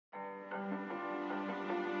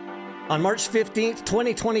On March 15th,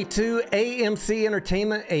 2022, AMC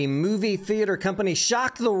Entertainment, a movie theater company,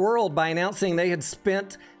 shocked the world by announcing they had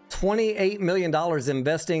spent $28 million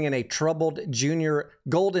investing in a troubled junior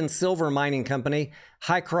gold and silver mining company,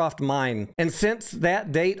 Hycroft Mine. And since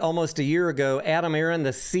that date, almost a year ago, Aron, the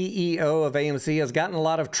CEO of AMC, has gotten a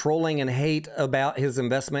lot of trolling and hate about his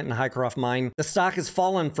investment in Hycroft Mine. The stock has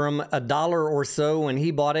fallen from $1 or so when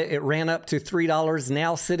he bought it. It ran up to $3,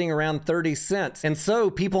 now sitting around 30 cents. And so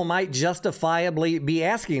people might justifiably be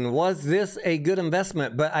asking, was this a good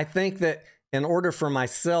investment? But I think that in order for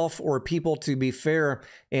myself or people to be fair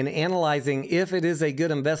in analyzing if it is a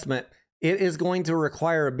good investment, it is going to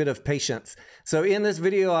require a bit of patience. So in this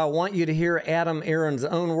video, I want you to hear Aron's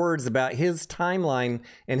own words about his timeline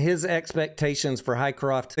and his expectations for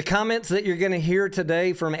Hycroft. The comments that you're going to hear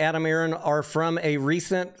today from Aron are from a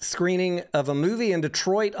recent screening of a movie in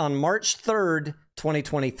Detroit on March 3rd,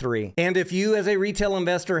 2023. And if you as a retail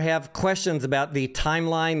investor have questions about the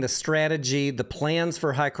timeline, the strategy, the plans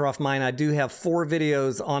for Hycroft Mine, I do have 4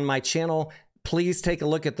 videos on my channel. Please take a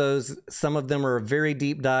look at those. Some of them are a very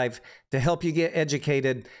deep dive to help you get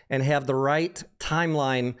educated and have the right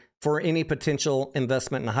timeline for any potential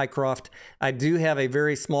investment in Hycroft. I do have a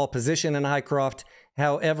very small position in Hycroft.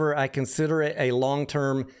 However, I consider it a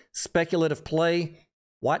long-term speculative play.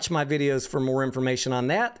 Watch my videos for more information on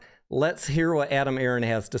that. Let's hear what Aron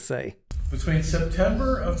has to say. Between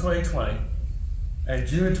September of 2020 and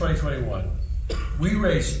June of 2021, we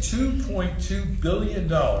raised $2.2 billion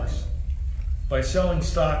by selling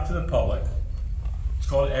stock to the public. It's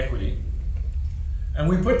called equity. And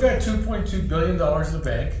we put that $2.2 billion in the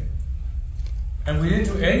bank, and we didn't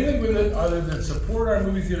do anything with it other than support our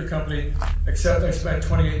movie theater company, except I spent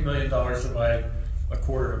 $28 million to buy a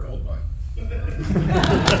quarter of a gold mine.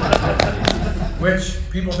 Which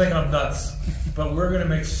people think I'm nuts, but we're going to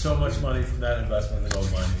make so much money from that investment in the gold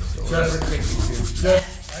mining.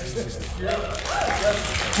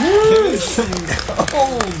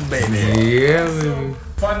 Gold, baby. Yeah, baby.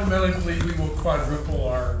 Fundamentally, we will quadruple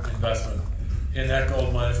our investment in that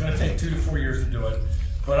gold mine. It's going to take 2 to 4 years to do it,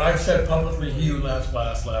 but I've said publicly, he who laughs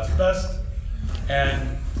last, laughs best.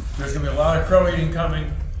 And there's going to be a lot of crow eating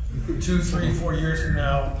coming 2, 3, 4 years from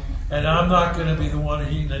now. And I'm not going to be the one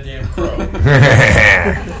eating the damn crow.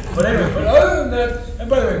 But anyway, but other than that, and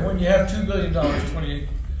by the way, when you have $2 billion, 28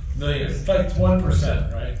 million, it's like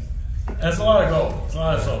 1%, right? That's a lot of gold. It's a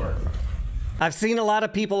lot of silver. I've seen a lot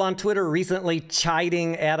of people on Twitter recently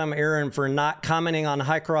chiding Aron for not commenting on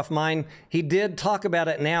Hycroft Mine. He did talk about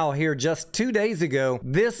it now here just 2 days ago.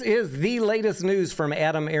 This is the latest news from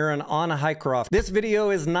Aron on Hycroft. This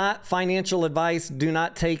video is not financial advice. Do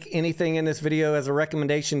not take anything in this video as a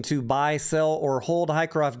recommendation to buy, sell, or hold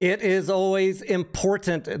Hycroft. It is always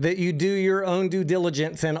important that you do your own due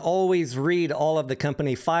diligence and always read all of the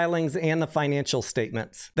company filings and the financial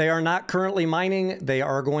statements. They are not currently mining. They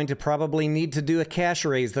are going to probably need to do a cash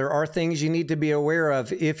raise. There are things you need to be aware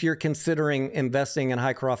of if you're considering investing in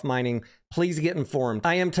Hycroft Mining. Please get informed.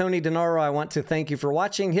 I am Tony Denaro. I want to thank you for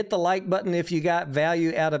watching. Hit the like button if you got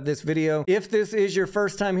value out of this video. If this is your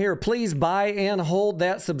first time here, please buy and hold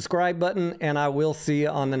that subscribe button, and I will see you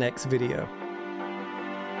on the next video.